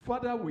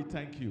Father, we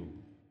thank you.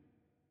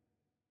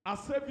 Our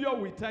Savior,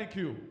 we thank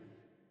you.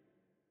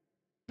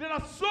 There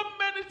are so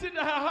many things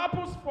that have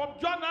happened from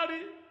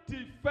January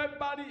till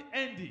February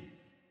ending.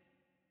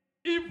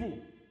 Evil.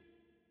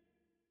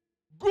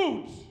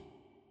 Good.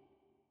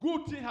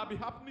 Good things have been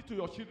happening to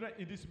your children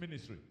in this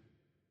ministry.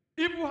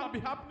 Evil have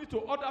been happening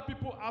to other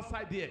people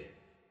outside there.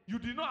 You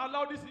did not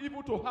allow this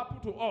evil to happen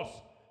to us.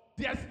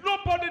 There's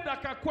nobody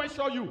that can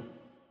question you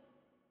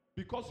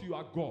because you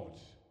are God.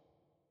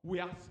 We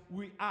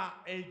are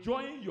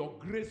enjoying your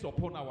grace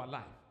upon our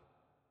life.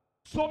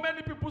 So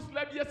many people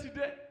slept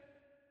yesterday.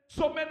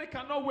 So many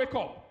cannot wake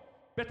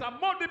up. But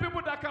among the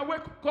people that can wake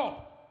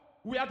up,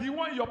 we are the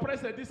one in your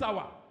presence this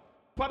hour.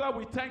 Father,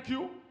 we thank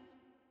you.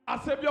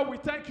 Our Savior, we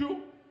thank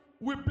you.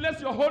 We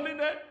bless your holy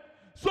name.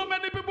 So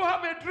many people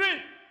have a dream.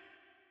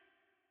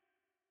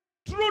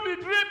 Through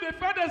the dream, they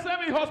find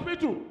themselves in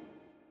hospital.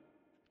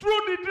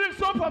 Through the dream,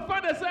 some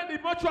find themselves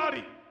in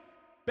mortuary.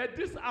 But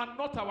these are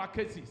not our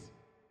cases.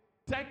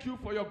 Thank you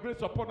for your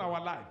grace upon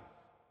our life.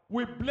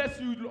 We bless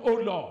you, O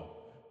Lord.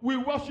 We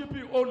worship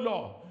you, O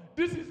Lord.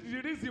 This is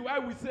the reason why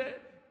we say,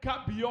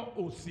 Kabio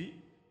Osi.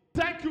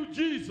 Thank you,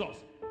 Jesus.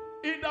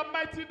 In the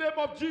mighty name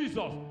of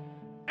Jesus.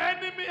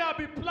 Enemy have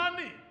been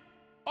planning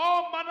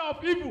all manner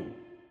of evil,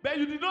 but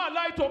you did not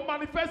allow it to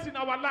manifest in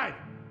our life.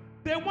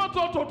 They want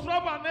us to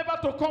travel and never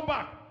to come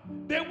back.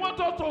 They want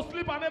us to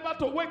sleep and never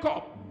to wake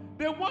up.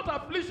 They want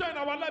affliction in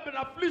our life, but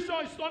affliction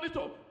is only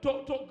to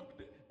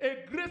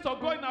a grace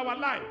of God in our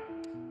life.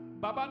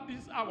 Baba,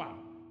 this hour,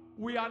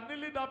 we are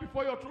kneeling down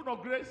before your throne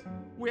of grace.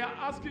 We are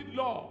asking,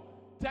 Lord,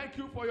 thank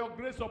you for your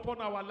grace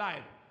upon our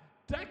life.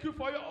 Thank you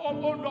for your, oh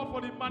Lord,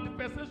 for the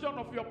manifestation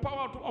of your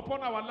power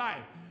upon our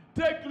life.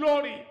 Take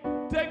glory,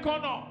 take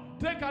honor,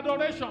 take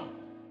adoration.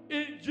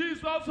 In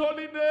Jesus'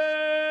 holy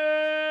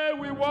name,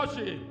 we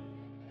worship.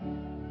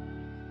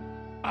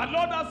 Our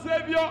Lord and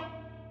Savior,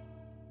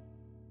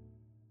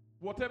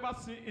 whatever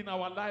sin in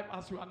our life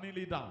as we are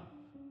kneeling down,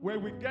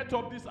 when we get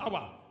up this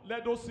hour,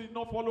 let those sins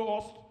not follow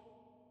us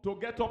to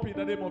get up in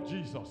the name of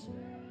Jesus.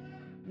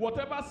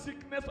 Whatever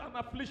sickness and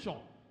affliction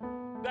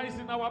that is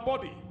in our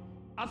body,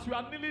 as we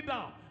are kneeling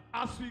down,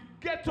 as we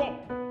get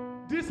up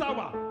this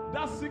hour,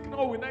 that sickness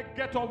will not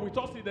get up with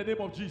us in the name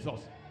of Jesus.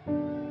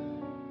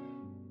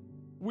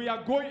 We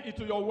are going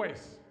into your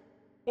ways.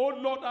 Oh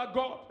Lord our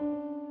God,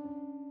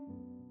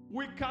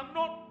 we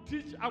cannot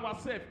teach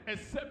ourselves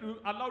except we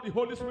allow the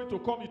Holy Spirit to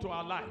come into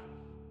our life.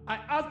 I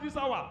ask this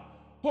hour,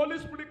 Holy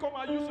Spirit, come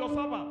and use your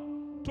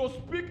servant to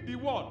speak the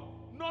word,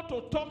 not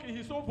to talk in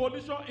his own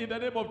volition in the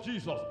name of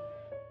Jesus.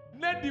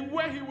 Let the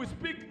way he will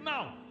speak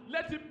now,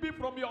 let it be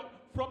from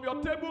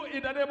your table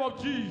in the name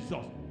of Jesus.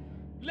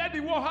 Let the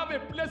word have a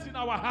place in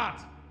our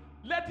heart.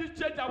 Let it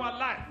change our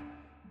life.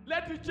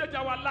 Let it change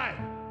our life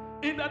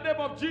in the name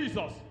of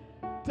Jesus.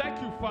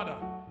 Thank you, Father.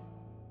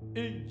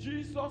 In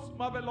Jesus'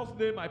 marvelous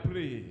name I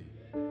pray.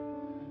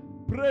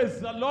 Praise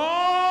the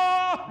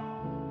Lord.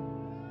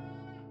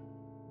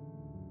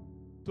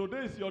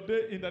 Today is your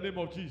day in the name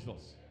of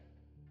Jesus.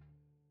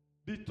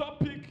 The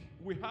topic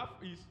we have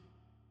is,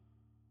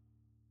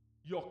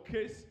 your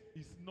case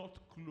is not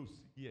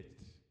closed yet.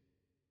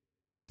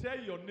 Tell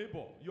your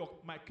neighbor,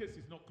 my case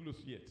is not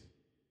closed yet.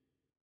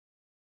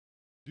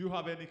 Do you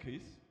have any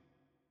case?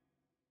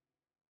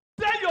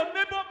 Tell your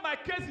neighbor, my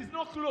case is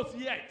not closed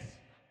yet.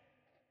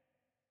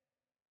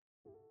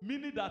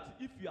 Meaning that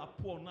if you are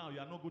poor now,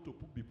 you are not going to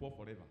be poor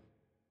forever.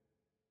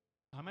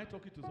 Am I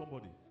talking to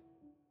somebody?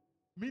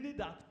 Meaning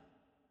that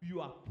you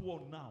are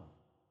poor now.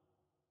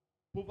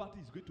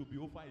 Poverty is going to be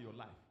over in your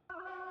life.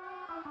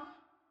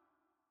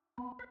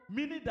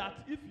 Meaning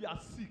that if you are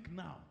sick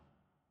now,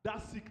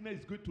 that sickness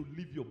is going to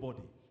leave your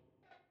body.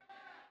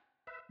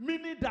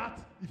 Meaning that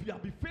if you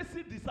have been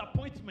facing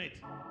disappointment,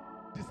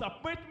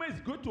 disappointment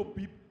is going to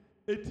be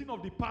a thing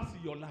of the past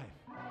in your life.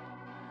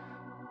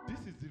 This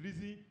is the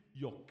reason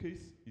your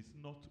case is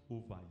not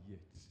over yet.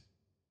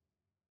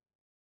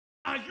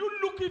 Are you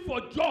looking for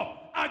a job?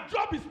 A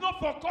job is not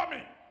for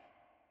coming.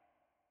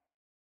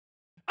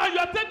 And you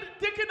are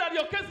thinking that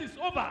your case is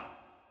over.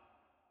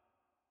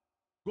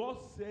 God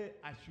said,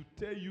 I should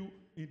tell you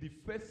in the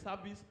first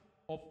service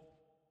of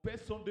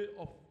first Sunday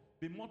of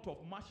the month of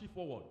March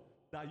forward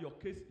that your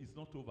case is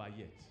not over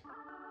yet.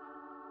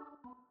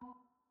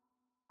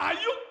 Are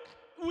you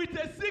with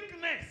a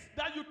sickness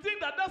that you think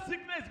that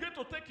sickness is going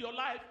to take your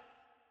life?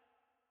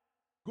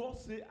 God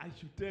said, I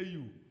should tell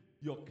you,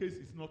 your case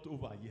is not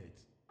over yet.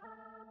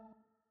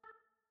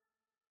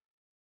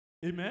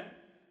 Amen?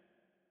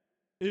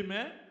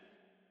 Amen?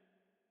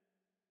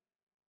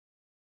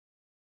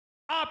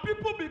 Are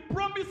people be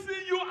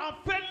promising you and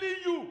failing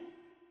you?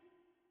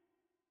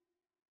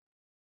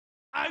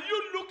 Are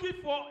you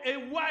looking for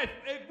a wife,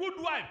 a good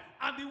wife,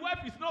 and the wife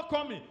is not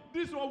coming?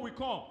 This one will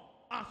come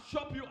and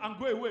shop you and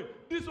go away.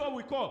 This one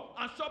will come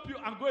and shop you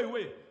and go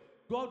away.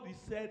 God is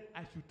said,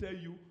 I should tell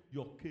you,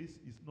 your case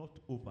is not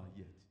over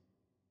yet.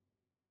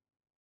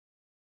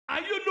 Are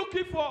you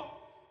looking for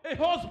a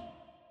husband?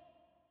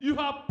 You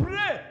have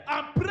prayed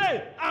and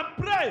prayed and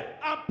prayed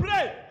and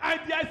prayed, and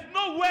there is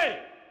no way.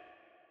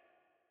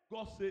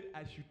 God said,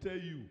 I should tell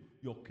you,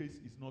 your case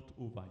is not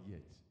over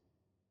yet.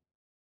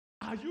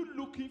 Are you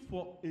looking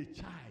for a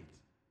child?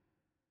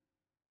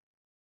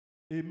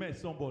 Amen,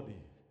 somebody.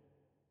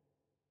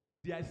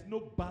 There is no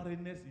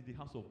barrenness in the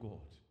house of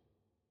God.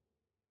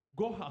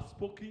 God has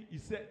spoken. He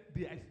said,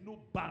 there is no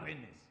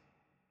barrenness.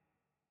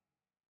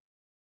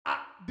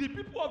 The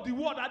people of the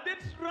world, are they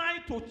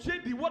trying to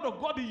change the word of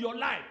God in your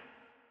life?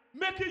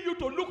 Making you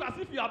to look as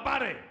if you are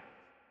barren.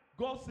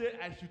 God said,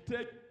 I should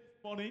tell you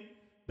this morning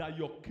that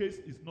your case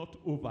is not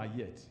over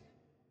yet.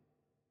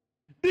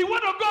 The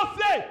word of God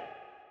says,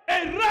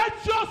 a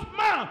righteous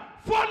man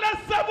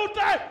falleth 7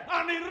 times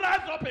and he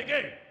rises up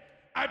again.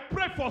 I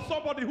pray for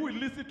somebody who will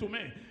listen to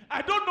me.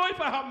 I don't know if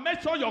I have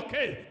mentioned your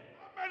case.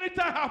 How many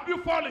times have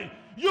you fallen?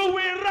 You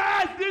will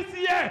rise this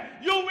year.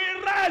 You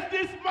will rise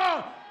this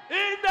month.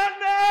 In the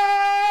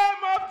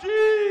name of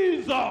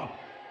Jesus.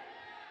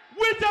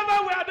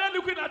 Whichever way are they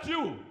looking at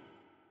you?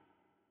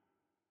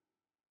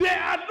 They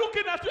are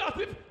looking at you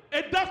as if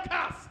a dark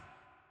cast.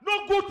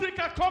 No good thing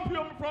can come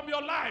from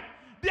your life.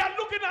 They are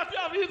looking at you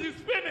as if it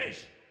is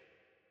finished.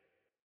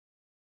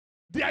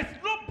 There is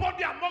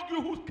nobody among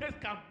you whose case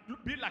can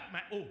be like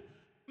my own.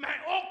 My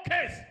own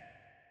case.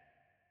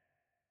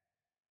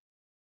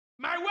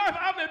 My wife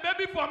have a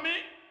baby for me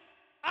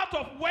out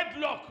of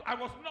wedlock. I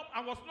was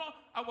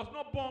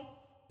not born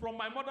from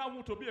my mother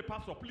womb to be a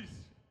pastor, please.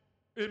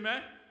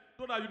 Amen.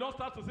 So that you don't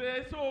start to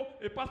say, so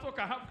a pastor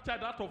can have a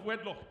child out of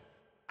wedlock.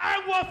 I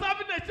was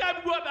having a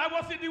child, I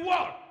was in the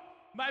world.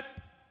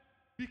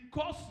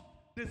 Because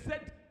they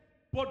said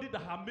body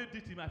that have made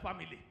it in my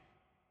family.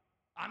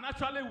 And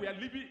actually we are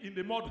living in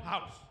the mud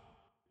house.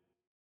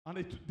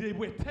 And they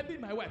were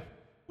telling my wife,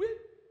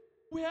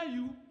 where are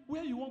you?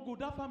 Where you want to go?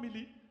 That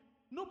family?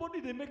 Nobody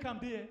they make them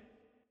there.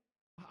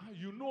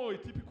 You know a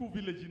typical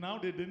village now,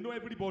 they know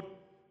everybody.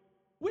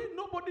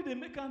 Nobody they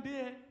make them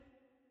there.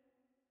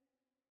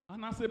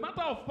 And as a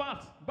matter of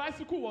fact,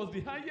 bicycle was the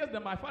highest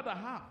that my father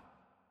had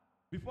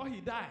before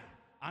he died.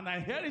 And I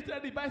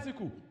inherited the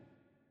bicycle.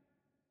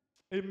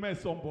 Amen,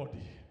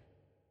 somebody.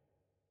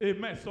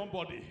 Amen,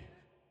 somebody.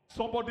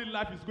 Somebody's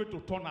life is going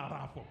to turn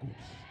around for good.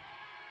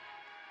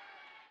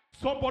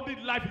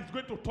 Somebody's life is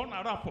going to turn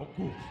around for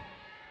good.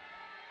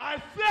 I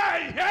say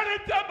I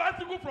inherited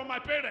bicycle from my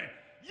parents.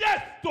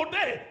 Yes,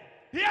 today,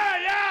 here I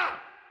am.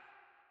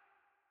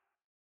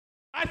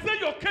 I say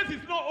your case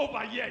is not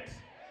over yet.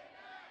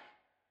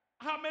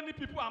 How many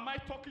people am I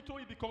talking to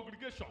in the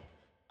congregation?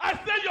 I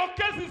say your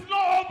case is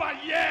not over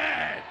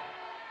yet.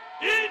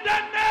 In the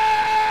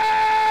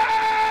name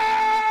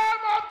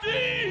of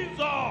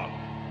Jesus.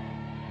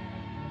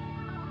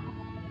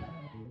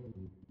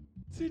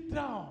 Sit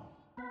down.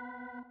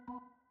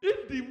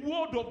 If the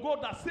word of God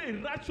that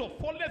says righteous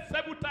falleth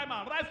 7 times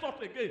and rise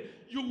up again,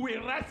 you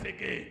will rise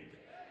again.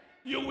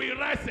 You will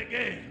rise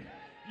again.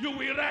 You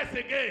will rise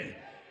again.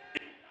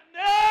 In the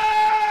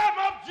name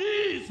of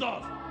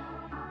Jesus.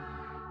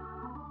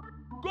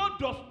 God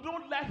does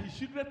not like his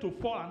children to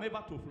fall and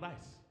never to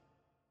rise.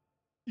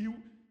 He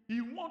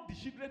wants the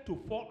children to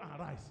fall and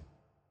rise.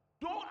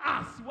 Don't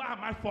ask, why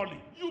am I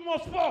falling? You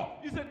must fall.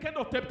 It's a kind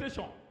of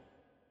temptation.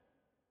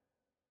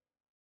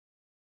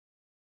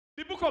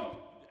 The book of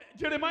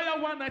Jeremiah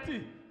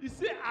 1:19, he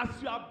said, as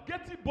you are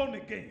getting born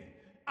again,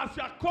 as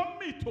you are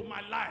coming to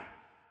my life,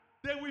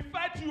 they will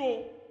fight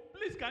you.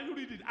 Please, can you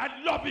read it?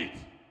 I love it.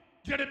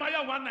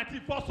 Jeremiah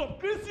 1:19. For some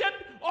Christians,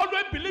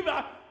 always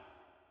believer,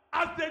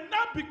 as they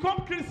now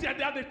become Christian,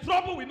 the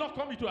trouble will not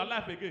come into your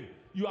life again.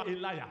 You are a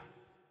liar.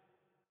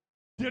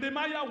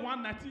 Jeremiah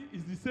 1:19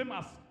 is the same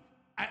as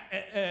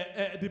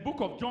the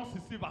book of John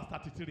 16 verse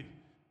 33.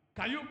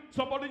 Can you,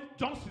 somebody,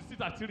 John 16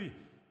 33.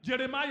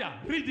 Jeremiah,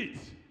 read it.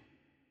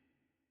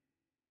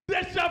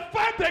 They shall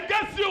fight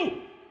against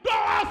you.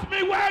 Don't ask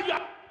me where you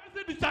are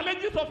facing the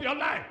challenges of your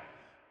life.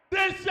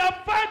 They shall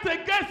fight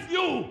against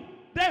you.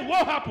 Then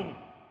what happened?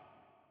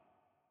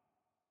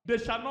 They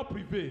shall not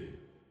prevail.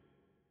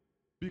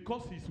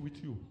 Because he's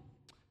with you.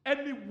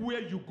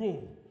 Anywhere you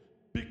go,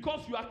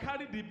 because you are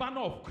carrying the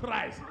banner of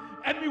Christ,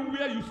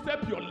 anywhere you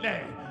step your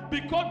leg,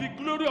 because the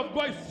glory of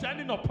God is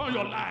shining upon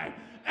your life,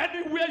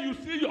 anywhere you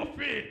see your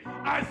feet,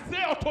 I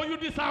say unto you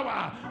this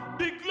hour,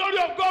 the glory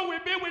of God will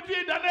be with you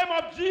in the name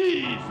of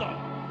Jesus.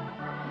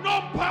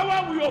 No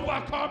power will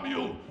overcome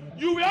you.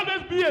 You will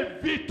always be a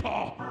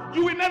victor.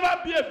 You will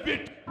never be a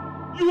victim.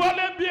 You will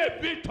always be a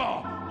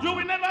victor. You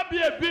will never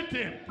be a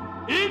victim.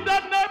 In the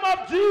name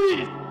of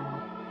Jesus.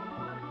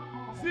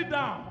 Sit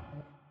down.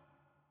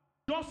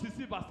 John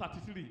 16 verse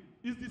 33.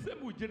 It's the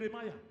same with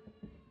Jeremiah.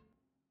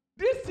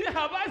 This year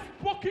have I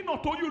spoken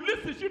unto you.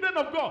 Listen, children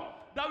of God.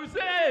 That we say,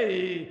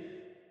 hey,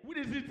 it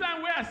is the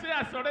time where I say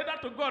I surrender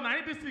to God.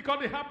 And this thing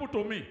can't happen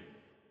to me.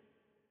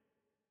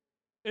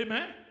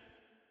 Amen?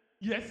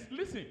 Yes,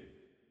 listen.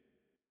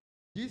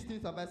 These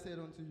things have I said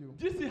unto you.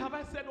 This thing have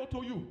I said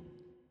unto you.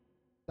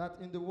 That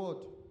in the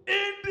world.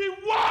 In the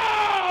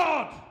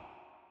world.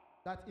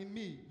 That in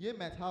me ye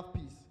might have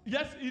peace.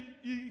 Yes,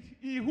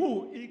 in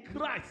who? In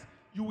Christ,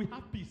 you will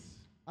have peace.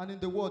 And in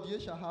the world ye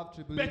shall have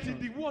tribulation.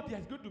 But in the world there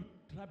is going to be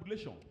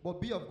tribulation. But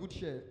be of good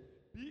cheer.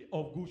 Be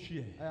of good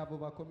cheer. I have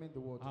overcome the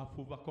world. I have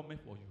overcome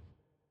for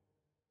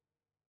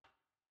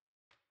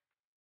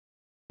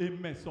you.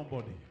 Amen,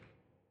 somebody.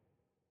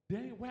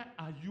 Then why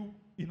are you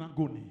in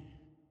agony?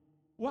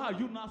 Why are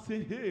you not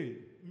saying, hey,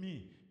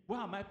 me,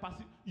 why am I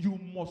passing? You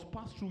must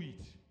pass through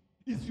it.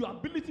 It's your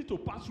ability to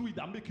pass through it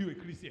that make you a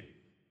Christian.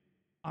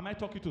 Am I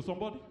talking to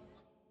somebody?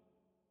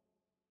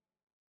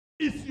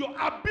 It's your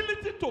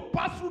ability to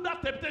pass through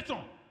that temptation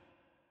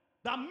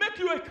that make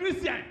you a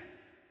Christian.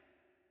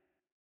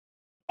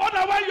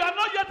 Otherwise, you are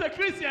not yet a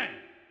Christian.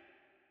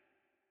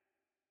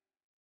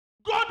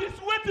 God is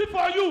waiting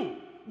for you.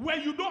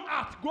 When you don't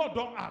act, God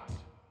don't act.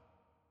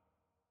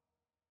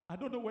 I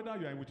don't know whether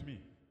you are with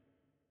me.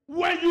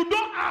 When you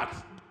don't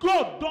act,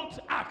 God don't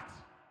act.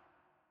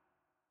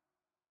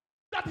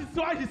 That is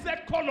why he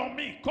said, call on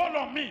me, call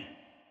on me.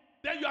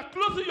 Then you are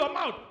closing your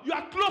mouth. You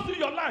are closing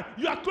your life.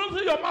 You are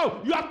closing your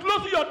mouth. You are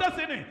closing your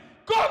destiny.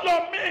 Call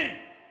on me.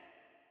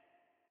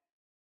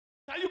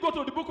 Can you go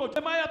to the book of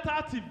Jeremiah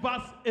 30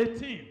 verse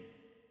 18?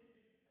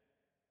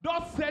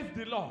 Thus says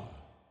the Lord,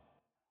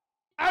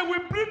 I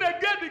will bring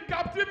again the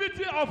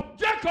captivity of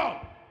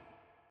Jacob.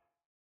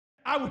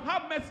 I will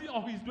have mercy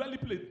on his dwelling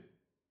place.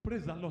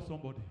 Praise the Lord,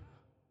 somebody.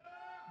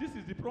 This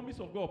is the promise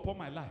of God upon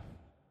my life.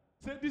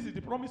 Say, this is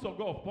the promise of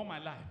God upon my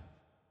life.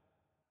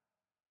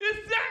 He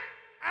said,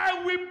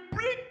 I will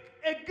bring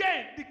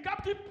again the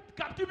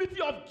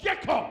captivity of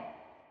Jacob.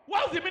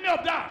 What's the meaning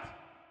of that?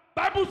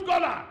 Bible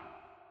scholar.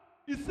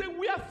 He said,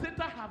 where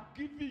Satan have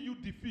given you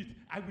defeat,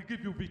 I will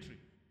give you victory.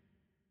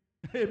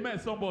 Amen,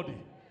 somebody.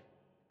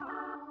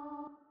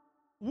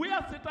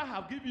 Where Satan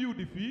have given you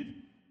defeat,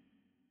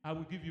 I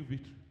will give you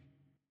victory.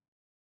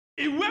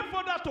 He went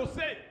further to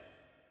say,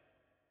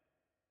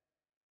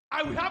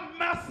 I will have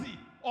mercy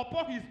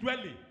upon his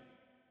dwelling.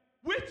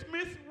 Which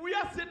means where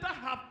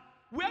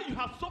you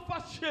have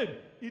suffered shame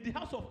in the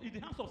house of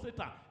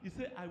Satan, he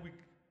said, I will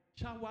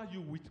shower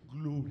you with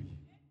glory.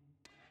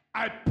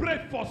 I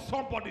pray for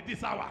somebody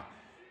this hour.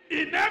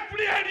 In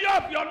every area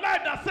of your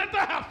life that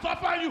Satan has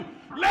suffered you,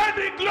 let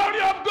the glory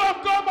of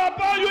God come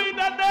upon you in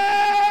the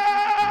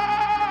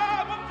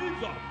name of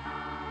Jesus.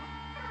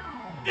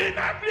 In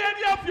every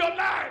area of your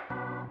life.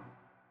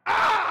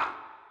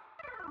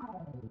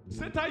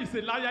 Satan is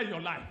a liar in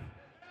your life.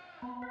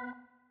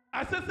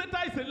 I said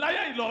Satan is a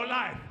liar in your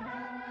life.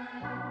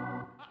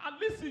 At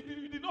least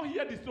you did not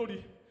hear the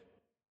story.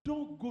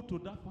 Don't go to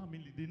that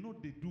family. They know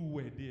they do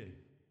well there.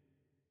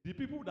 The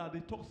people that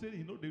they talk say,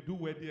 they do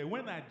well there.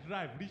 When I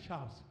drive, reach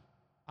house,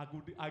 I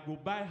go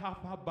buy half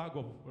a bag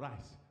of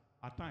rice.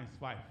 At times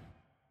 5.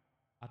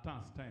 At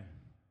times 10.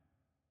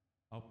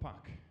 I'll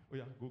pack. Oh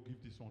yeah, go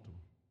give this one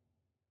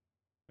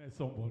to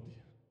somebody.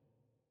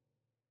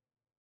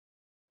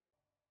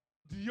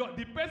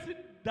 The person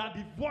that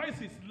the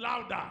voice is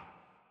louder.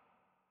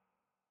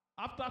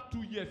 After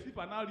 2 years, if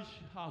I now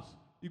reach house,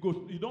 he goes,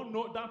 you don't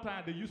know that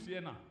time they use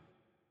Sienna.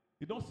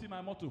 You don't see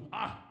my motto.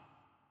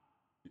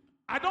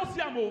 I don't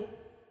see him.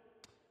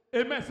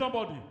 Amen,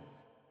 somebody.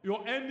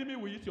 Your enemy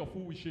will eat your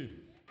food with shame.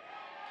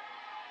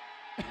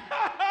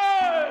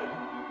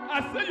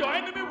 I say your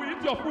enemy will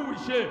eat your food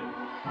with shame.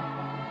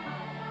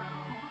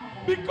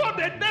 Because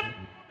they never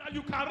know that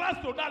you can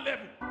rise to that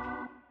level.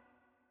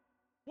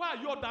 Why are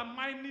you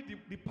undermining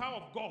the power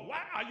of God?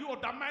 Why are you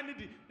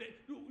undermining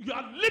you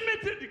are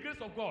limiting the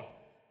grace of God?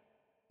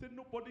 Say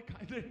nobody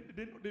can,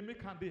 they know they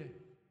make hand there.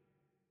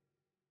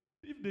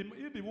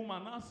 If the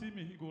woman now see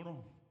me, he go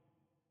wrong.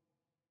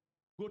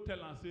 Go tell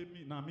her and say,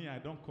 me, I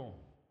don't come.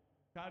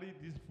 Carry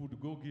this food,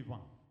 go give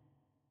her.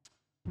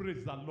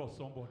 Praise the Lord,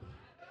 somebody.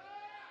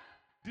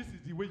 This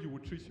is the way you will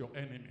treat your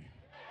enemy.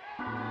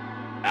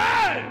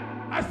 Hey!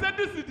 I said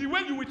this is the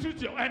way you will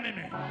treat your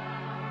enemy.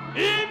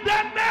 In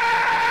the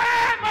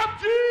name of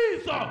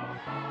Jesus.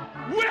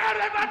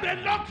 Wherever they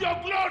lock your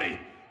glory,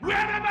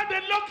 wherever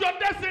they lock your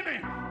destiny,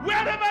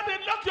 wherever they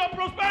lock your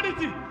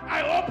prosperity,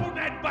 I open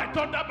it by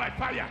thunder, by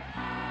fire.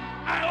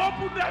 I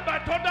open them by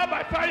thunder,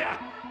 by fire.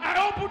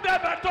 I open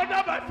them by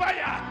thunder, by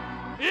fire.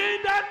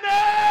 In the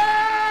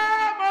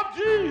name of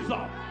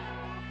Jesus.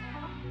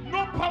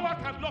 No power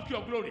can lock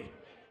your glory.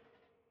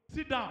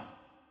 Sit down.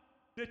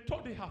 They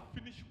thought they have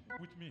finished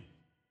with me.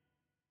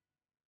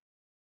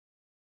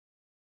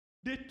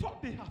 They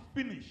thought they have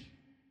finished.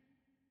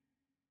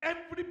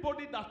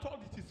 Everybody that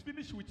thought it is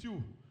finished with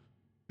you,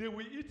 they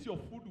will eat your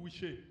food with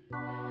shame.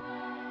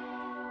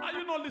 Are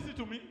you not listening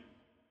to me?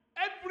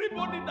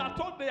 Everybody that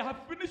thought they have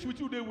finished with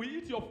you, they will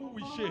eat your food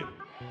with shame.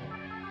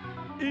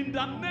 In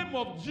the name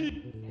of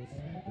Jesus.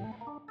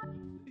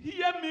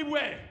 Hear me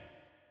well.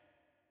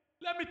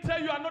 Let me tell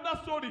you another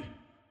story.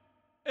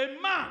 A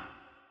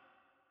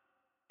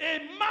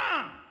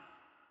man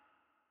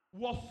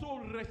was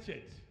so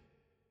wretched.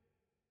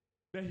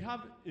 They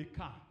have a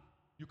car.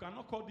 You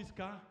cannot call this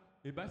car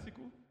a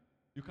bicycle.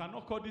 You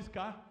cannot call this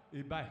car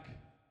a bike.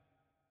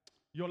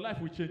 Your life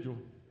will change.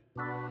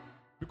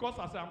 Because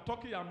as I'm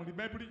talking, I'm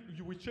remembering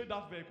you will change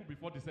that vehicle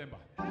before December.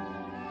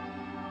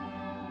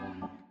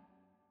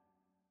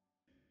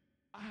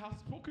 I have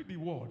spoken the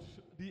word.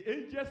 The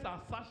angels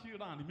are searching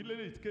around.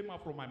 Immediately it came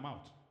out from my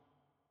mouth.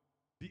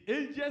 The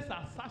angels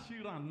are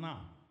searching around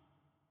now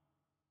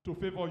to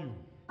favor you.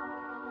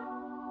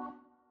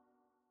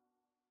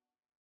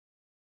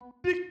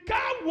 The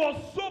car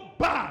was so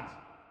bad.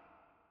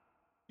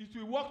 It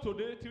will work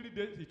today, 3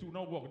 days it will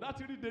not work. That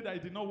 3 days that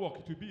it did not work,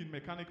 it will be in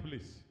mechanic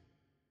place.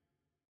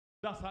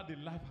 That's how the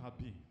life has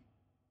been.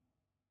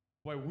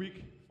 For a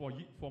week, for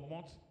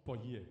months, for a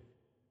year.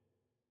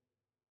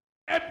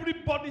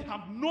 Everybody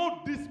have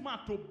known this man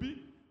to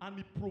be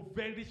an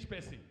impoverished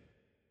person.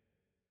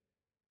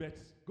 But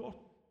God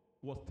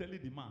was telling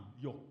the man,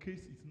 your case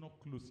is not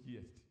closed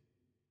yet.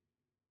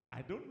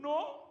 I don't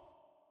know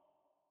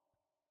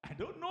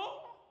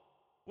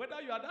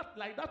whether you are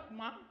like that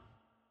man.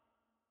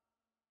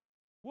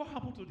 What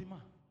happened to the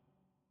man?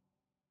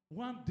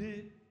 One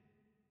day,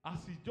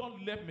 as he just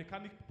left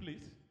mechanic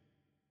place,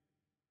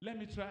 let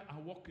me try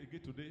and walk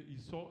again today. He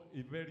saw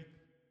a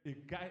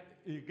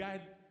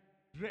guy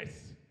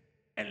dressed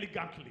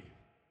elegantly.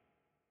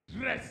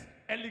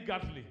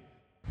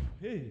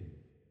 Hey,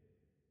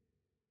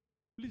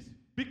 please,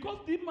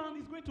 because the man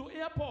is going to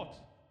airport.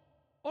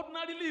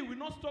 Ordinarily, he will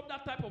not stop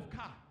that type of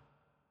car.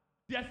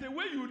 There's a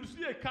way you will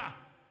see a car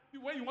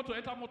when you want to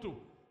enter motor.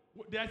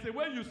 There's a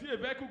way you see a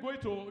vehicle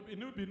going to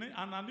New Benin,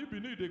 and a New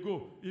Benin they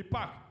go. He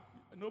park.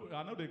 No,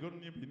 I know they go to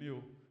New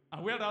Benin.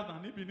 And where else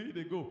than New Benin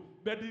they go.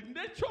 But the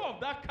nature of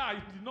that car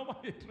is the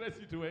normal interest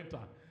you to enter.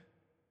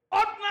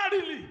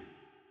 Ordinarily,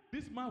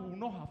 this man will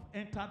not have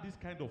entered this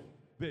kind of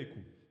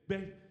vehicle.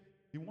 But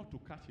he wants to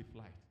catch a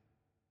flight.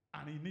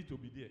 And he needs to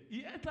be there.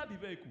 He entered the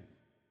vehicle.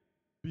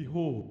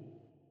 Behold,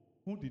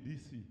 who did he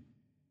see?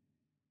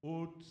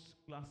 Old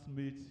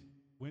classmates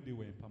when they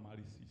were in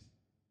primary 6.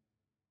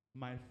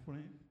 My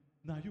friend,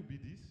 now you be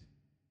this?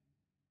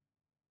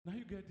 Now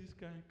you get this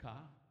kind of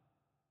car?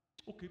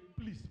 Okay,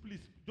 please,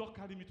 just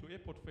carry me to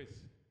airport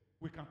first.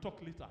 We can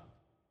talk later.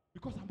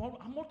 Because I'm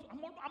almost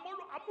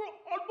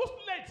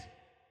late.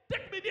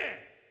 Take me there.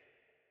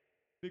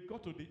 They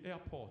got to the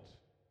airport.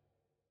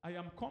 I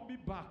am coming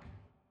back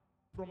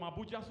from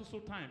Abuja so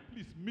time.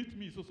 Please meet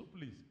me so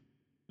please.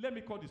 Let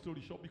me cut the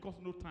story short because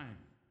no time.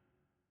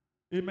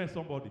 Amen,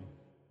 somebody.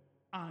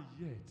 And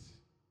yet,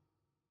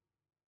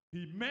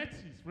 he met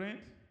his friend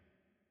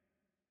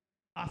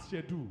as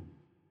scheduled.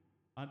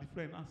 And the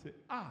friend said,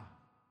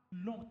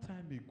 long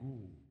time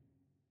ago.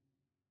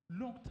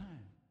 Long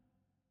time.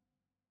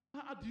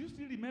 Do you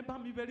still remember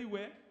me very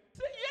well?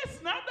 Say, yes,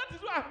 now that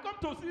is why I've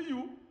come to see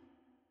you.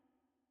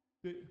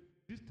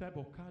 This type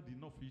of car did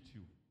not fit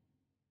you.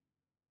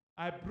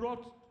 I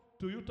brought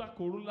Toyota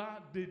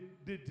Corolla. They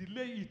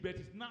delay it, but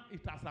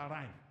it has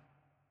arrived.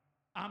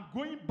 I'm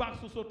going back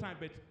so time,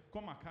 but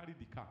come and carry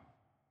the car.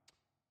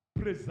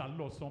 Praise the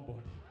Lord,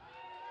 somebody.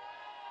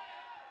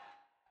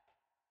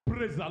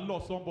 Praise the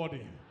Lord,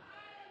 somebody.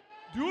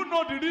 Do you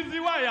know the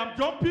reason why I am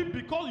jumping?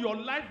 Because your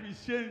life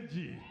is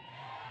changing.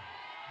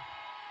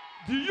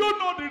 Do you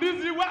know the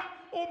reason why?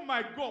 Oh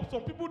my God,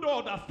 some people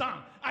don't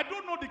understand. I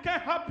don't know the kind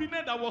of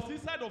happiness that was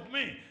inside of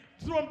me.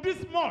 From this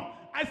month,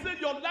 I say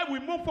your life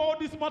will move forward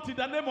this month in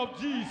the name of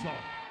Jesus.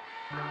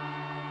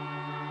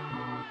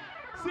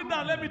 Sit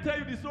down, let me tell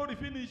you the story,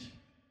 finish.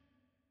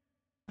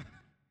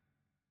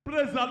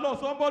 Praise the Lord,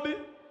 somebody.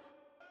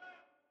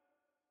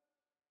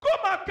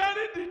 Come and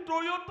carry the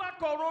Toyota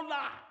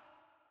Corolla.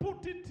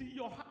 Put it in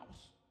your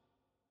house.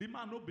 The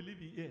man don't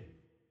believe in air.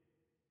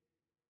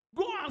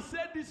 Go and say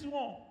this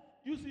one.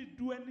 You see,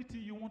 do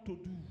anything you want to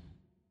do.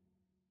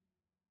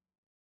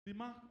 The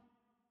man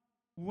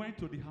went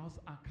to the house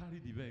and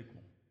carried the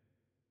vehicle.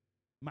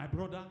 My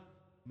brother,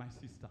 my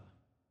sister.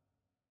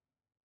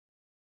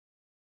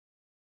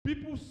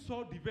 People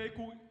saw the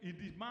vehicle in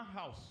the man's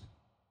house.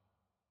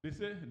 They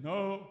say,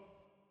 no,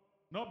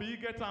 be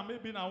get time.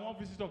 Maybe now one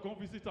visitor come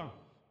visit them.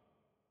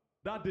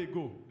 That they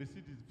go, they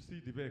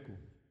see the vehicle.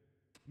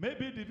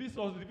 Maybe the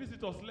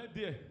visitors slept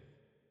there.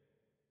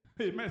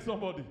 Amen,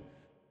 somebody.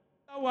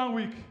 That 1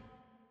 week.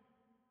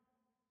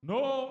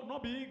 No,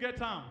 not be get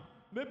time.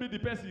 Maybe the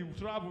person you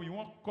travel, you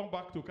won't come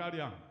back to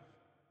carry on.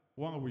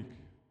 1 week,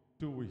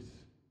 2 weeks,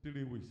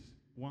 3 weeks,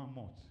 1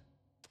 month.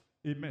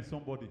 Amen,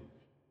 somebody.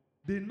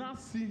 They now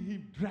see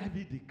him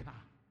driving the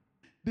car.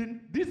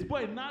 Then this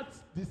boy now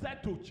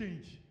decide to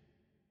change.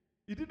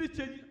 He didn't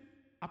change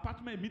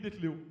apartment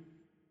immediately.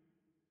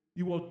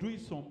 He was doing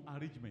some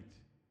arrangement.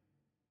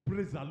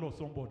 Praise the Lord,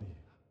 somebody.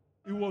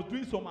 He was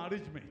doing some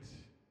arrangement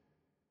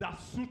that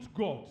suits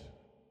God.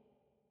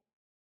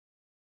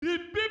 The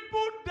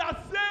people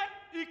that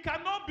say it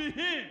cannot be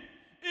him,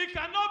 it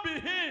cannot be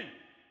him,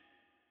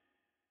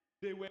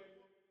 they were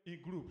in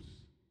groups.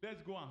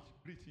 Let's go and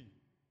greet him.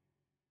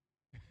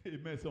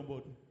 Amen,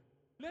 somebody.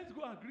 Let's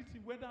go and greet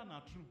him, whether or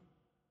not true.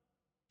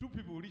 2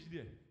 people reach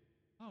there.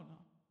 How now?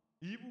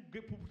 He even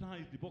get people down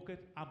in the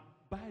bucket and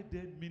buy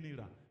them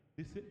mineral.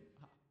 They say,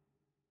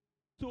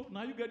 so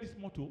now you get this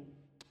motto.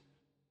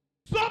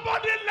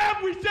 Somebody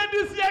left we say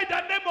this year in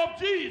the name of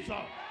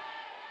Jesus.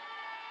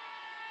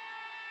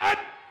 And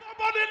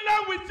somebody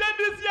left we say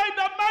this year in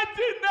the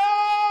mighty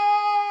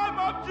name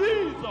of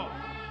Jesus.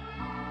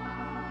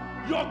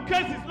 Your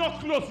case is not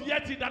closed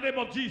yet in the name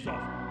of Jesus.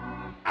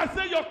 I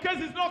say your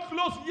case is not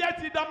closed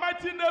yet in the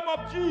mighty name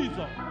of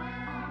Jesus.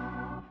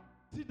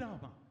 Sit down,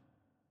 man.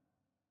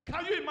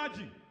 Can you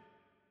imagine?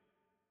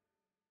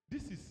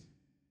 This is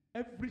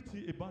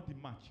everything about the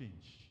man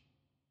changed.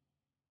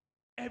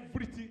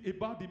 Everything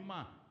about the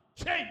man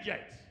changed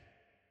it.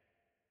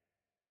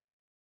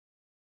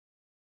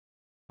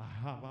 I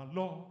have a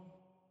Lord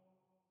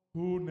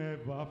who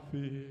never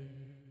fails.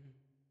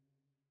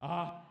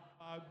 I have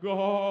a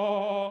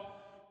God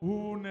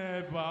who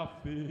never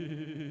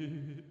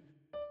fails.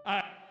 I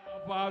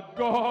have a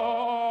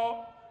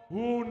God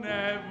who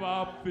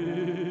never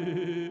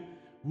fails.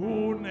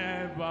 Who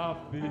never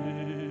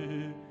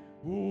fails.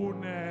 Who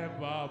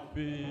never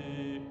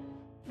fails.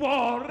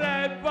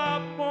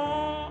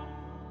 Forevermore.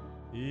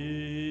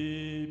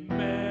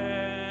 Amen.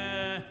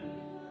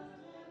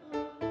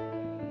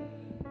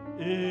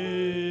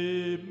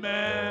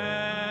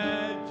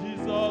 Amen.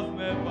 Jesus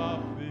never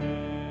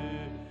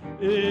fails.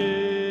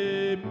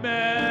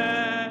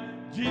 Amen.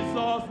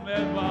 Jesus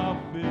never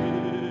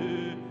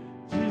fails.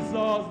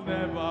 Jesus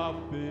never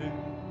fails.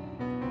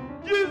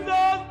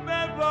 Jesus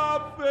never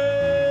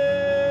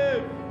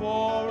fails.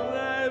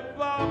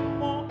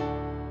 Forevermore.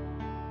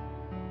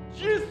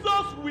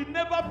 Jesus will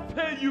never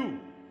fail you.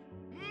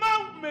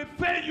 Man may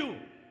fail you.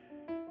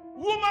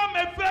 Woman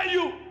may fail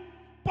you.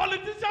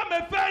 Politician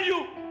may fail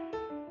you.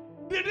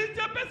 The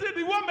richest person in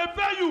the world may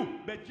fail you.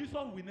 But Jesus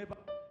will never.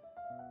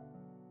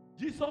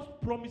 Jesus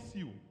promised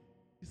you.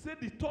 He said,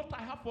 the thought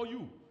I have for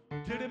you.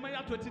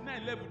 Jeremiah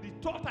 29:11. The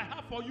thought I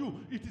have for you,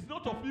 it is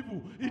not of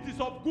evil, it is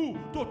of good,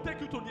 to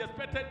take you to the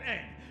expected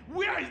end.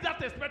 Where is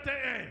that expected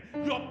end?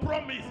 Your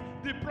promise,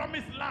 the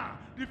promised land,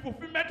 the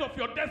fulfillment of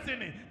your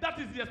destiny. That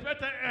is the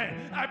expected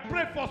end. I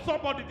pray for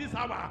somebody this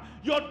hour.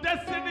 Your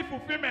destiny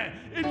fulfillment,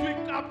 it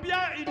will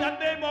appear in the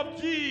name of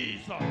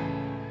Jesus.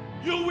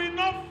 You will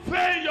not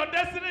fail your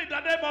destiny in the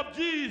name of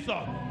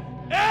Jesus.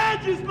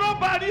 Age is no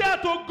barrier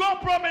to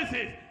God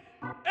promises.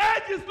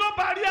 Age is no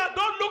barrier.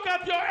 Don't look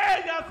at your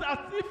age as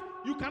if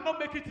you cannot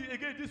make it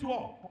again this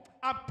world.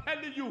 I'm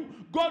telling you,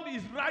 God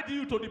is riding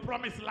you to the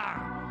promised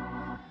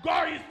land.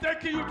 God is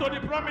taking you to the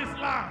promised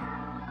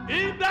land.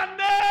 In the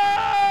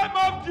name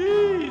of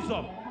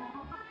Jesus.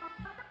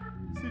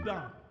 Sit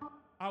down.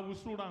 I will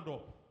soon round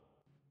up.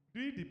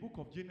 Read the book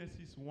of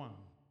Genesis 1.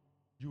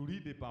 You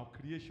read about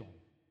creation.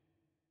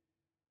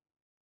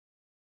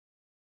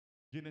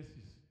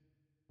 Genesis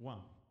 1,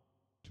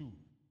 2,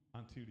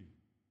 and 3.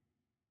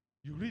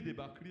 You read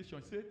about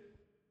creation. Say,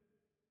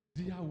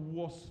 there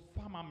was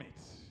firmament.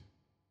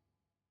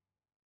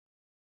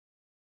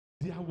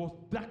 There was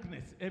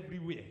darkness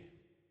everywhere.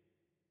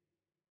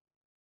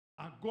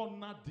 And God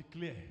now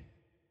declared,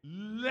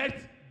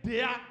 let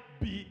there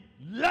be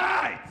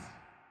light.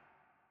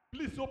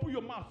 Please open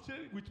your mouth. Say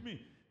it with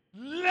me.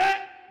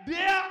 Let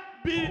there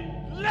be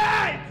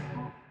light.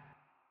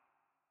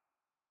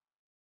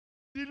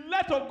 The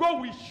light of God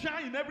will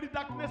shine in every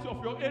darkness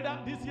of your area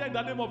this year in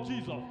the name of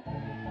Jesus.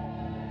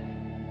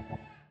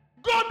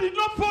 God did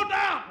not fall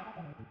down.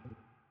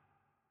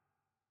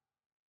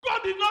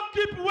 God did not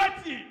keep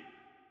waiting.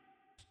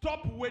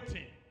 Stop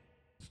waiting.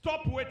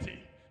 Stop waiting.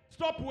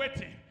 Stop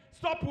waiting.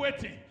 Stop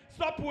waiting.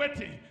 Stop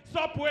waiting.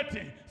 Stop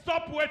waiting.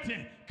 Stop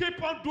waiting.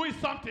 Keep on doing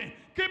something.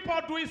 Keep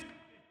on doing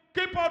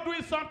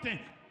something.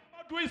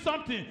 Doing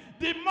something.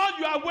 The more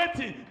you are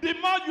waiting, the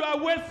more you are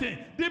wasting.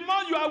 The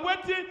more you are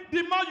waiting,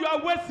 the more you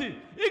are wasting.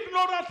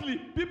 Ignorantly,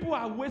 people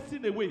are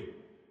wasting away.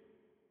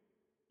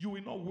 You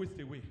will not waste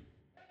away.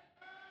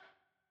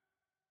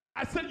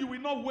 I said you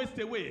will not waste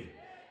away.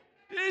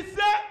 He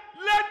said,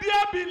 let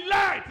there be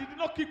light. He did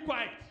not keep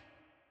quiet.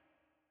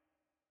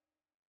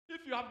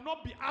 If you have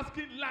not been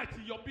asking light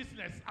in your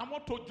business, I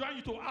want to join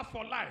you to ask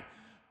for light.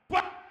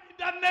 But in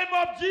the name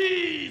of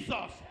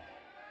Jesus.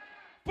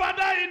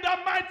 Father, in the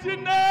mighty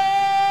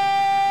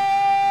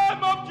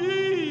name of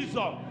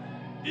Jesus,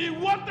 in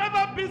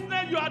whatever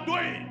business you are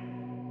doing,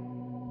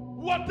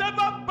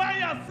 whatever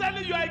buying and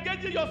selling you are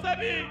engaging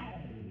yourself in,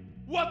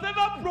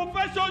 whatever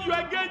profession you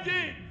are engaging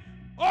in,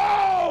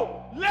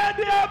 oh, let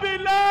there be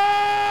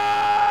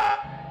light.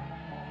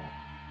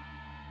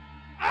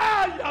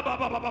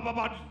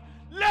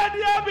 Let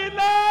there be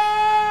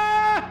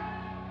light.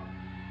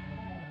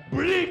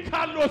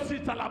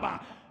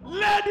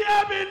 Let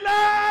there be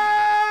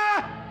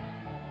light.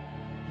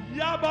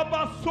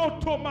 Yababa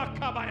soto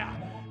makabaya.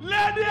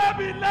 Let there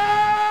be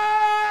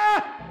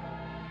light.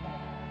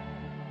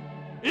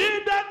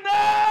 In the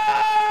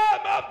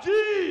name of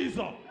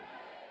Jesus.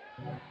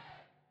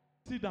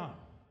 Sit down.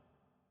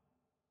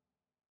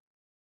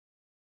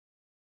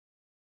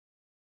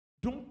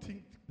 Don't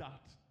think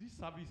that this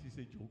service is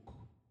a joke.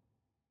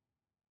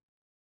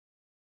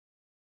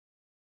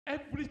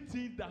 Every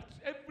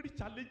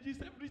challenges,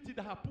 everything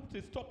that have put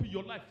a stop in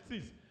your life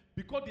since,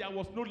 because there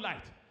was no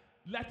light,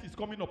 light is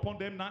coming upon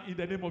them now in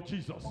the name of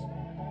Jesus.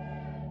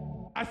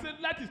 I said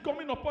light is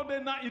coming upon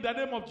them now in the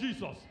name of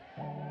Jesus.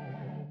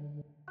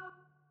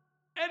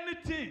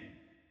 Anything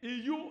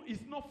in you is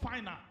not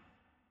final.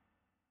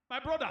 My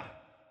brother,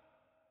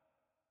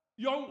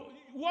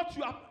 what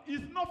you are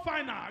is not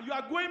final. You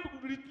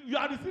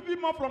are receiving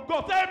more from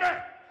God. Say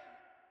amen.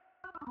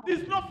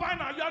 It's not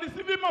final. You are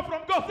receiving more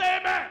from God. Say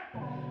amen.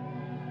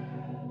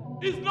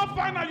 It's not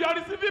final. You are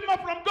receiving more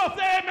from God.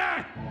 Say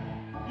amen.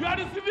 You are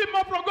receiving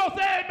more from God.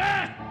 Say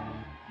amen.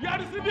 You are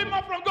receiving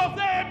more from God.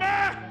 Say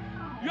amen.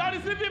 You are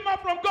receiving more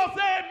from God.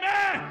 Say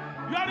amen.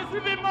 You are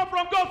receiving more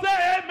from God. Say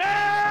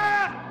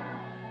amen.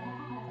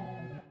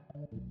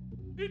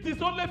 It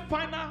is only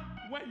final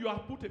when you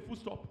have put a full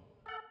stop.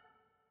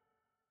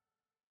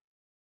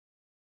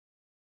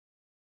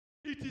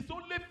 It is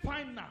only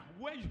final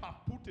when you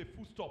have put a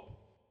full stop.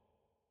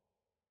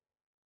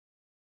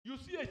 You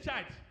see a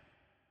child,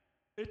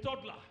 a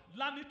toddler,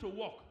 learning to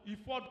walk.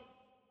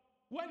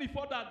 When he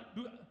fall down,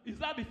 is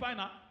that the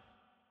final?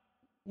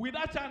 Will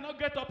that child not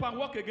get up and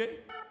walk again?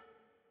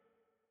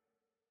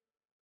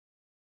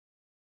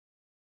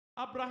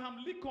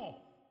 Abraham Lincoln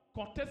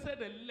contested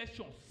the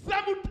election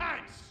 7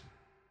 times.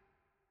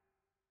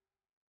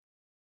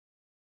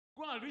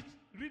 Go and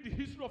read the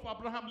history of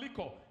Abraham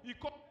Lincoln. He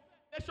contested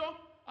the election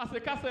as a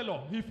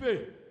counselor. He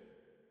failed.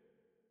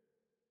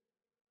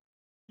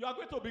 You are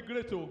going to be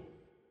great, oh.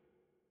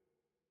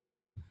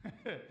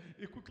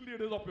 He quickly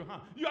raised up your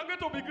hand. You are going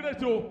to be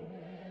great, oh.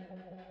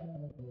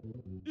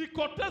 He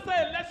contested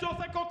election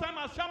 2nd time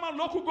as chairman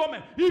local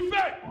government. He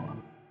failed.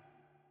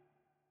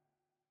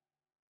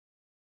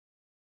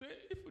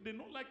 If they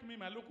don't like me,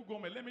 my local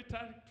government, let me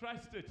try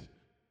state.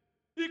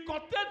 He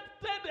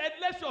contested the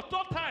election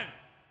 3rd time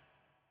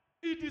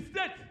in the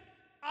state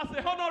as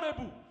a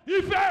honorable.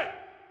 He failed.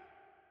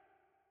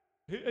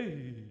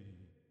 Hey.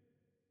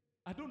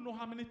 I don't know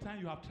how many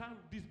times you have tried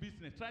this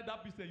business, tried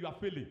that business, you are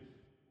failing.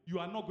 You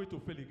are not going to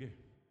fail again.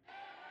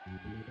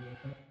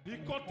 He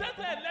contested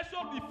the election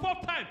the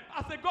 4th time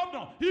as a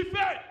governor. He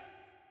failed.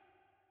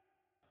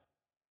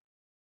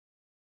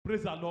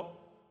 Praise the Lord.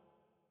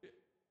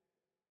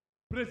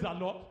 Praise the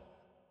Lord.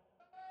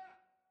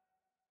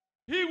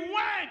 He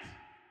went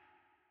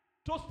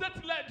to state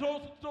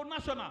to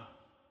national.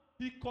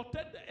 He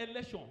contested the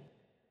election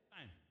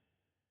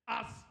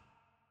as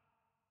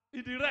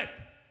in the rep.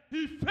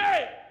 He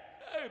failed.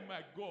 Oh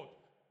my God.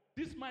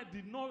 This man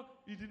did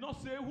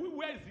not say,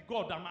 where is the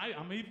God am I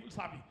even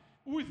serving?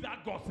 Who is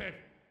that God serve?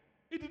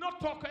 He did not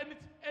talk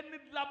any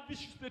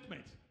lavish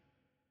statement.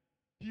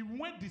 He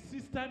went the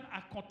 6th time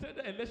and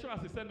contested the election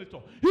as a senator.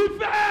 He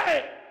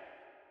failed.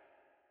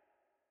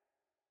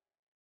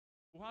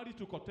 Buhari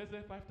to contest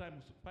 5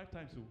 times. 5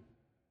 times. So.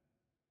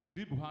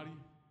 Did Buhari,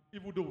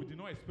 even though we did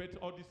not expect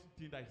all this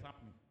thing that is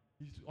happening,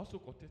 he also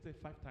contested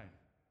 5 times.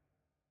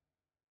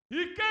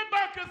 He came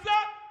back and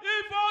said,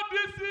 if all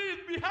this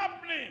is be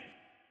happening,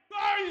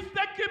 God is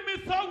taking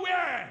me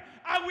somewhere.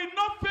 I will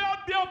not fail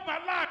day of my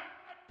life.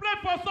 I pray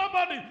for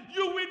somebody.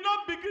 You will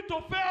not begin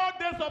to fail all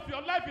days of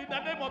your life in the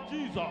name of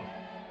Jesus.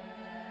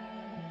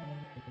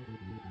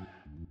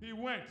 He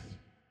went.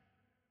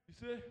 He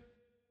said,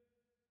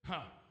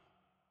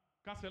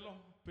 Councilor,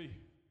 pay.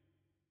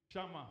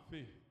 Chairman,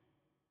 pay.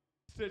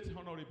 State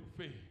Honorable,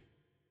 pay.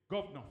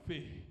 Governor,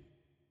 pay.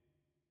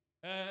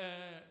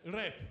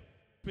 Rep,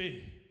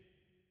 pay.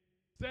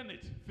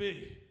 Senate,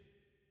 pay.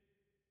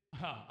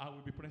 I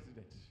will be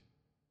president.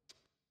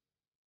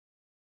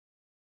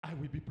 I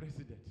will be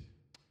president.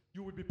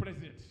 You will be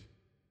president.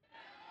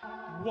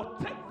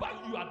 Whatever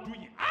you are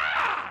doing,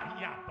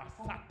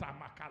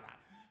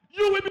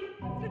 you will be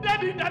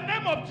president in the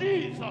name of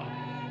Jesus.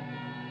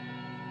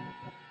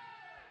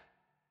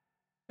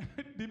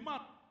 The man,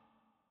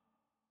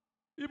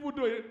 even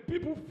though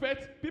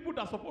people that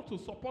are supposed to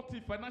support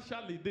it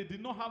financially, they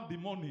did not have the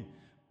money.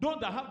 Those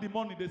that have the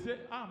money, they say,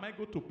 how am I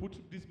going to put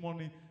this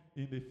money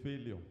in a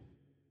failure?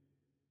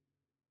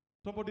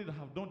 Somebody that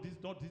have done this,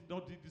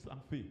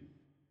 and fail.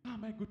 How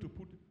am I going to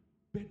put it?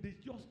 But they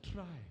just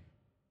try.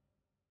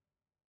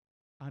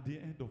 At the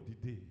end of the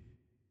day,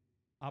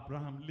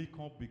 Abraham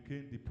Lincoln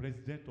became the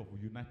president of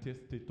the United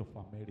States of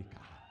America.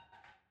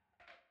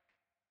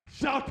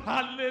 Shout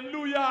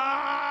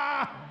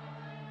hallelujah!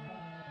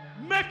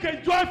 Make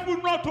a joyful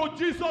note to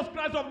Jesus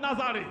Christ of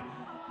Nazareth.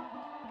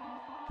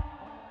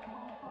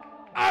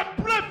 I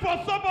pray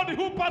for somebody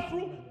who passed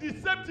through the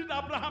same thing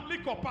Abraham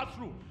Lincoln passed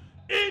through.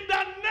 In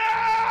the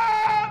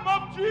name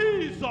of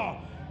Jesus,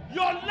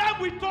 your life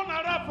will turn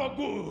around for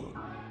good.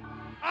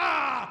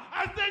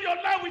 I say your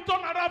life will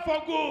turn around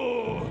for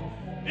good.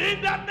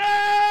 In the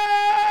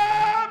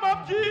name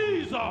of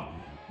Jesus,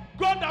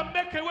 God that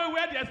make a way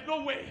where there's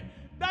no way.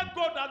 That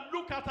God that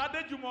look at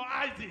Adejumo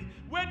Isaac,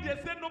 when they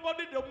say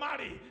nobody to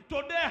marry,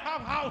 today I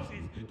have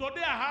houses,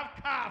 today I have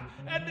cars,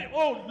 and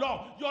oh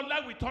Lord, your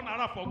life will turn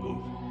around for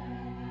good.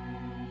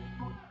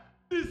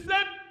 The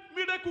same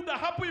miracle that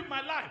happened in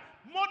my life,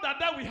 more than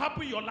that will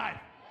happen in your life.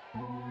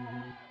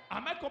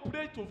 Am I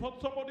complaining to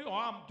somebody or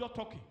I'm just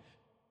talking?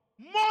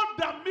 More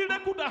than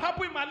miracle that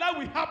happened in my life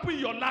will happen in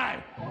your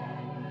life.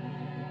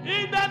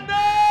 In the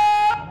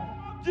name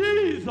of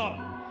Jesus.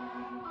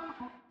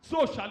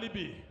 So shall it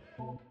be.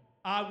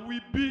 I will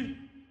be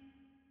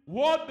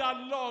what the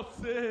Lord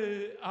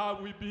say I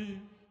will be.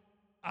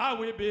 I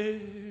will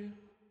be.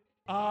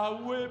 I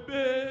will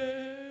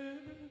be.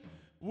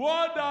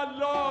 What the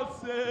Lord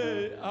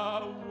say,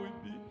 I will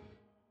be.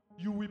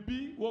 You will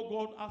be what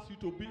God asks you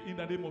to be in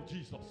the name of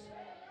Jesus.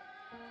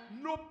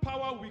 No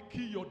power will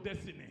kill your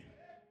destiny.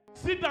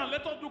 Sit down,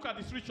 let us look at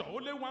the scripture.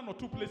 Only one or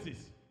two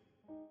places.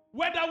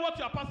 Whether what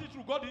you are passing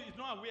through, God is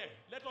not aware.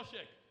 Let us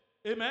check.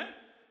 Amen.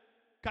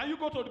 Can you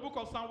go to the book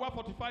of Psalm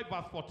 145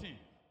 verse 14?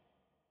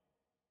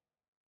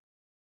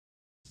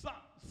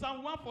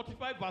 Psalm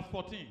 145 verse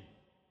 14.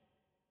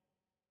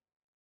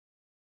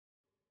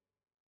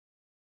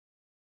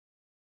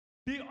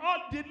 The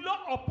Lord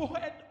uphold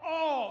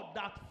all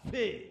that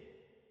fail,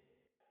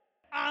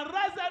 and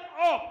raised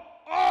up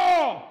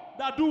all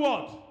that do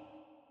what?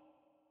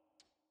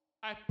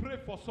 I pray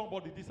for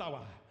somebody this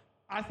hour.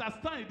 As I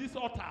stand in this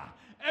altar,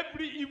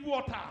 every evil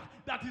altar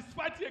that is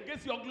fighting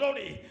against your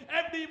glory,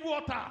 every evil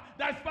altar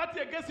that is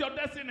fighting against your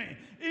destiny,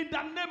 in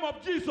the name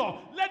of Jesus,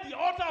 let the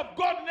altar of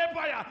God in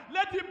fire,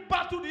 let him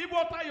battle the evil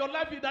altar in your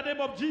life in the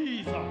name of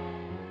Jesus.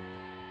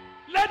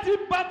 Let him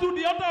battle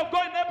the altar of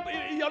God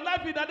in your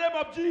life in the name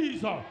of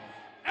Jesus.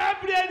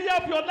 Every area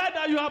of your life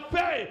that you have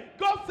failed,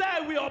 God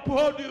said, we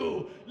uphold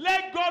you.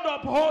 Let God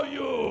uphold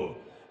you.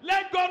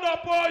 Let God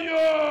uphold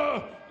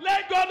you.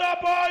 Let God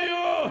uphold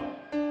you.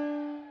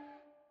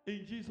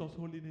 In Jesus'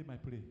 holy name I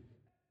pray.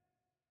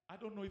 I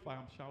don't know if I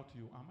am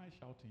shouting. Am I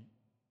shouting?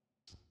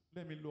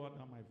 Let me lower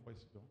down my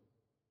voice, though.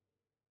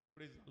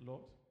 Praise the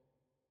Lord.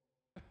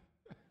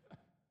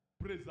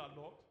 Praise the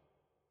Lord.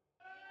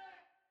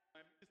 My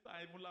minister,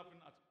 I'm even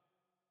laughing at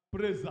you.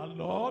 Praise the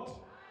Lord.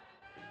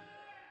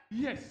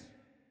 Yes.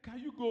 Can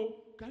you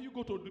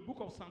go to the book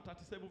of Psalm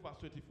 37 verse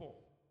 24?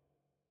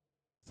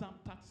 Psalm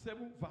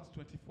 37 verse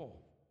 24.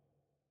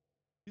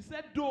 He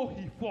said, though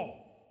he fall,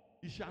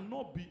 he shall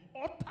not be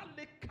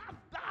utterly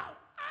cast down.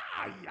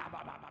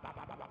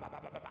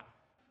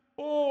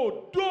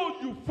 Oh, though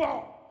you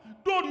fall,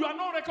 though you are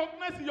not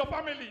recognized in your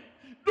family,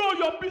 though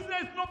your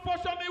business is not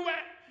functioning well,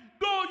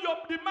 though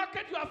the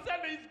market you are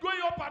selling is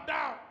going up and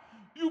down,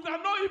 you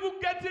cannot even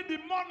get in the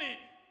money,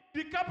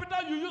 the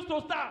capital you used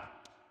to start.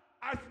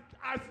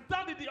 I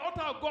stand in the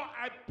altar of God,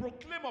 I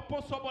proclaim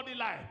upon somebody's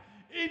life.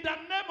 In the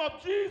name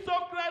of Jesus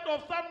Christ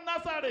of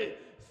Nazareth,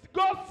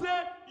 God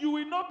said you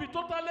will not be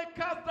totally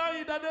cast down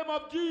in the name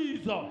of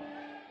Jesus.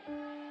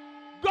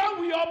 God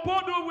will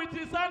uphold you with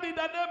his hand in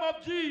the name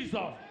of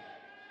Jesus.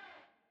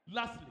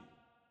 Lastly,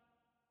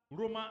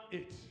 Romans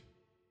 8.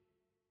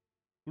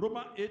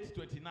 Romans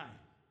 8:29.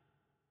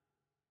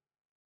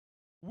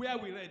 Where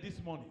we read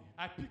this morning,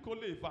 I pick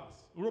only a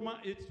verse. Romans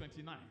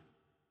 8:29.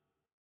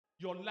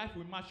 Your life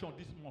will march on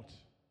this month.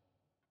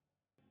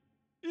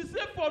 He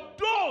said, for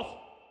those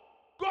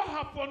God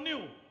have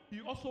foreknew, he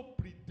also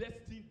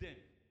predestined them.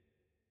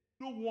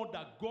 No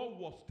wonder God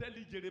was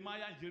telling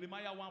Jeremiah in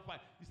Jeremiah 1:5.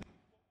 He said,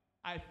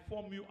 I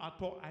form you at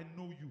all, I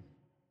know you.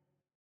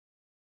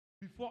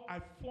 Before I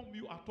form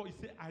you at all, he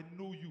said, I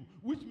know you.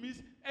 Which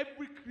means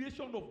every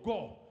creation of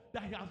God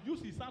that he has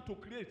used his hand to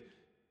create,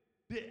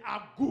 they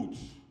are good.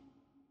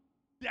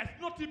 There's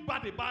nothing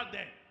bad about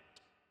them.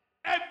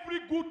 Every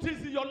good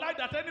thing in your life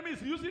that enemy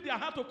is using their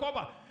hand to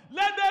cover,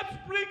 let them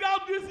spring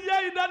out this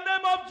year in the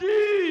name of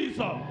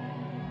Jesus.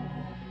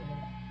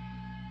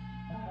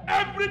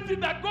 Everything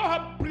that God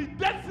has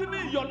predestined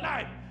in your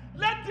life,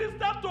 let it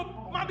start to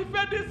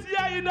manifest this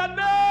year in the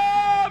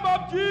name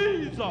of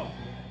Jesus.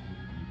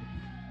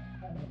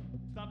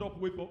 Stand up,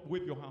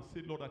 wave your hands,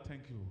 say, Lord, I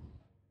thank you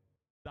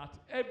that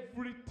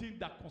everything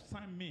that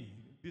concerns me,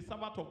 the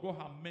servant of God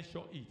has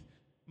measured it.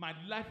 My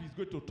life is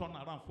going to turn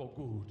around for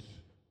good.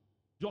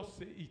 Just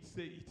say it,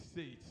 say it,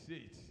 say it, say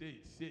it, say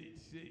it, say it,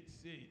 say it,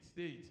 say it,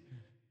 say it.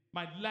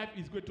 My life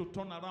is going to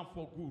turn around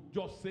for good.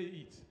 Just say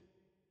it.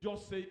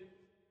 Just say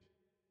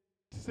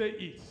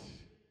it.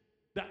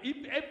 That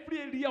if every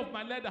area of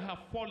my life that have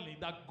fallen,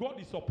 that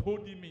God is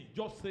upholding me,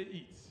 just say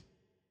it.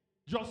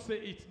 Just say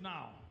it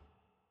now.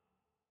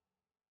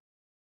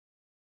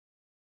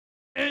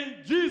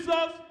 In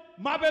Jesus'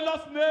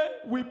 marvelous name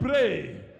we pray.